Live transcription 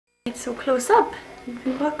It's so close up. You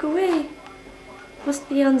can walk away. Must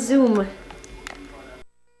be on Zoom.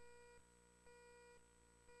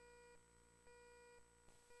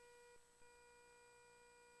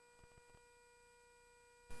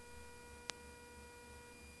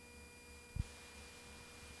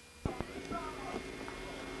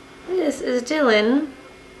 This is Dillon.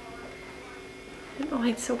 I don't know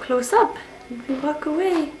why it's so close up. You can walk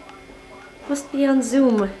away. Must be on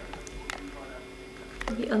Zoom.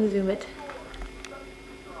 Maybe unzoom it.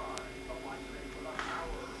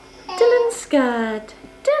 Dillon Scott.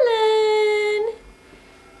 Dillon!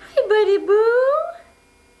 Hi, buddy boo!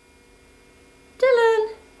 Dillon!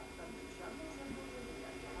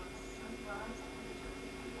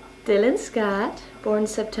 Dillon Scott, born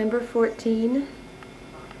September 14,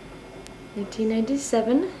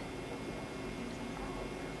 1997.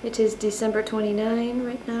 It is December 29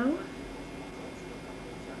 right now.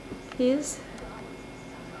 He is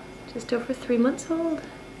just over 3 months old.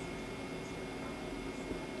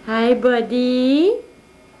 Hi, buddy.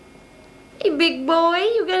 Hey, big boy,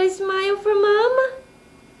 you got a smile for Mom?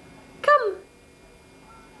 Come.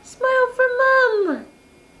 Smile for Mom.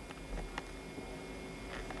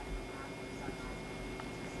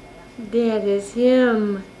 That is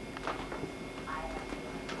him. I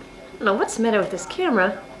don't know what's the matter with this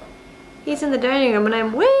camera. He's in the dining room and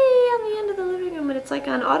I'm way on the end of the living room and it's like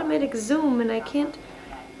on automatic zoom and I can't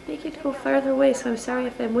make it go farther away, so I'm sorry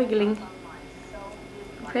if I'm wiggling.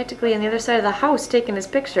 I'm practically on the other side of the house taking his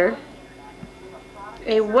picture.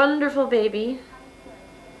 A wonderful baby.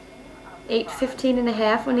 15 and a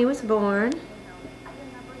half when he was born.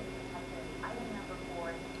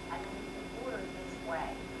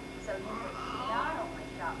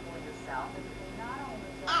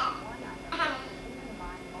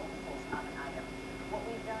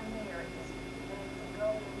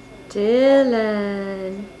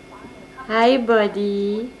 Dillon. Hi,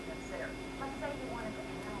 buddy.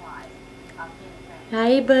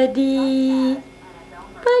 Hi, buddy.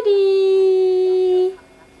 Buddy.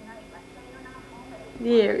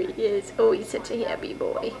 There he is. Oh, he's such a happy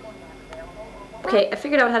boy. Okay, I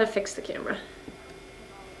figured out how to fix the camera.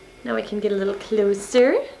 Now I can get a little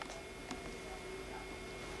closer.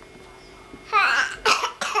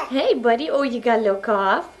 Hey, buddy. Oh, you got a little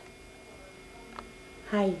cough.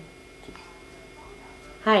 Hi.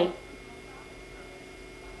 Hi.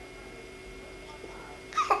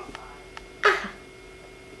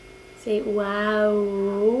 Say wow.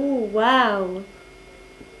 Wow.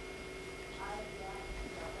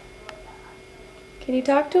 Can you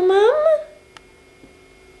talk to Mom?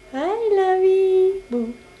 Hi, lovey.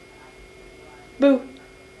 Boo. Boo.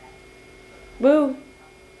 Boo.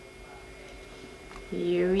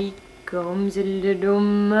 Here he comes, a little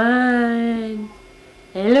man.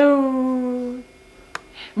 Hello.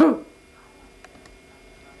 Boo.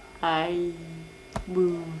 Hi.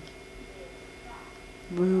 Boo.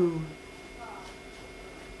 Boo.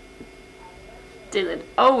 Dillon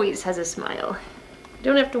always has a smile. You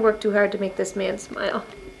don't have to work too hard to make this man smile.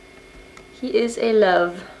 He is a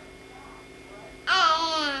love.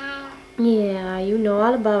 Yeah, you know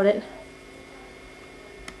all about it.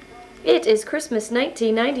 It is Christmas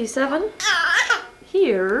 1997.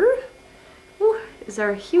 Here is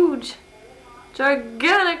our huge,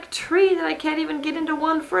 gigantic tree that I can't even get into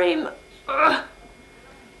one frame. Ugh.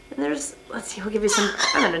 And there's, let's see, we'll give you some,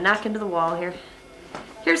 I'm gonna knock into the wall here.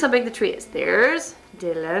 Here's how big the tree is. There's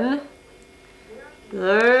Dillon.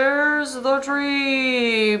 There's the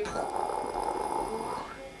tree.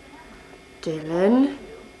 Dillon,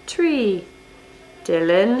 tree.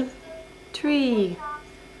 Dillon, tree.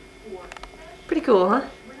 Pretty cool, huh?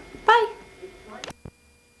 Bye.